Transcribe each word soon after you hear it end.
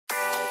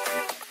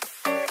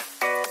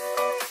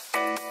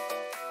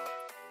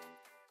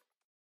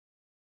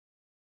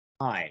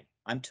Hi,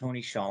 I'm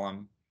Tony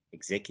Schollum,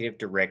 Executive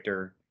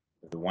Director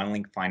of the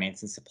OneLink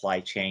Finance and Supply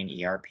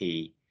Chain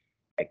ERP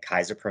at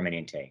Kaiser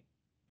Permanente.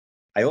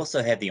 I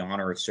also have the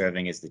honor of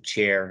serving as the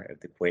Chair of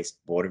the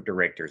Quest Board of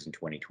Directors in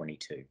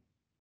 2022.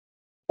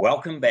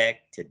 Welcome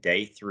back to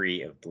Day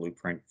 3 of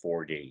Blueprint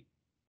 4D.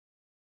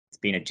 It's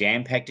been a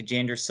jam-packed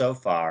agenda so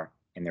far,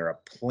 and there are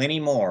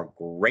plenty more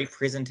great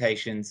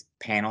presentations,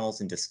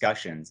 panels, and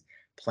discussions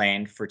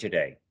planned for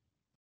today.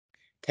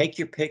 Take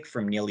your pick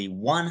from nearly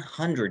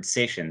 100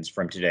 sessions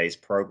from today's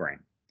program.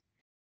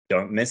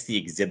 Don't miss the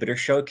exhibitor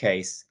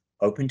showcase,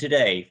 open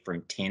today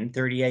from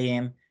 10:30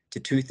 a.m. to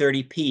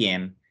 2:30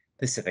 p.m.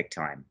 Pacific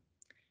time.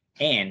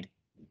 And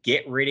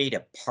get ready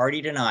to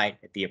party tonight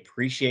at the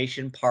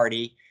appreciation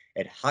party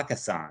at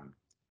Hakkasan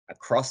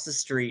across the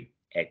street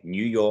at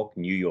New York,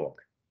 New York.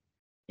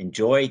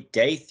 Enjoy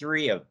day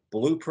 3 of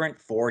Blueprint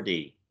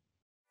 4D.